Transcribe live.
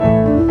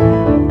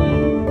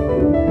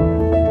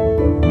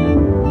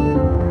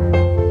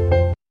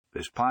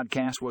This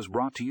podcast was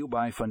brought to you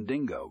by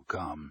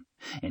Fundingo.com.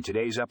 In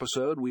today's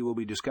episode, we will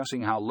be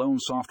discussing how loan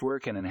software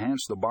can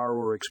enhance the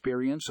borrower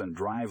experience and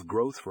drive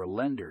growth for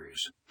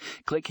lenders.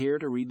 Click here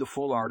to read the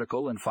full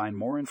article and find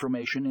more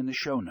information in the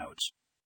show notes.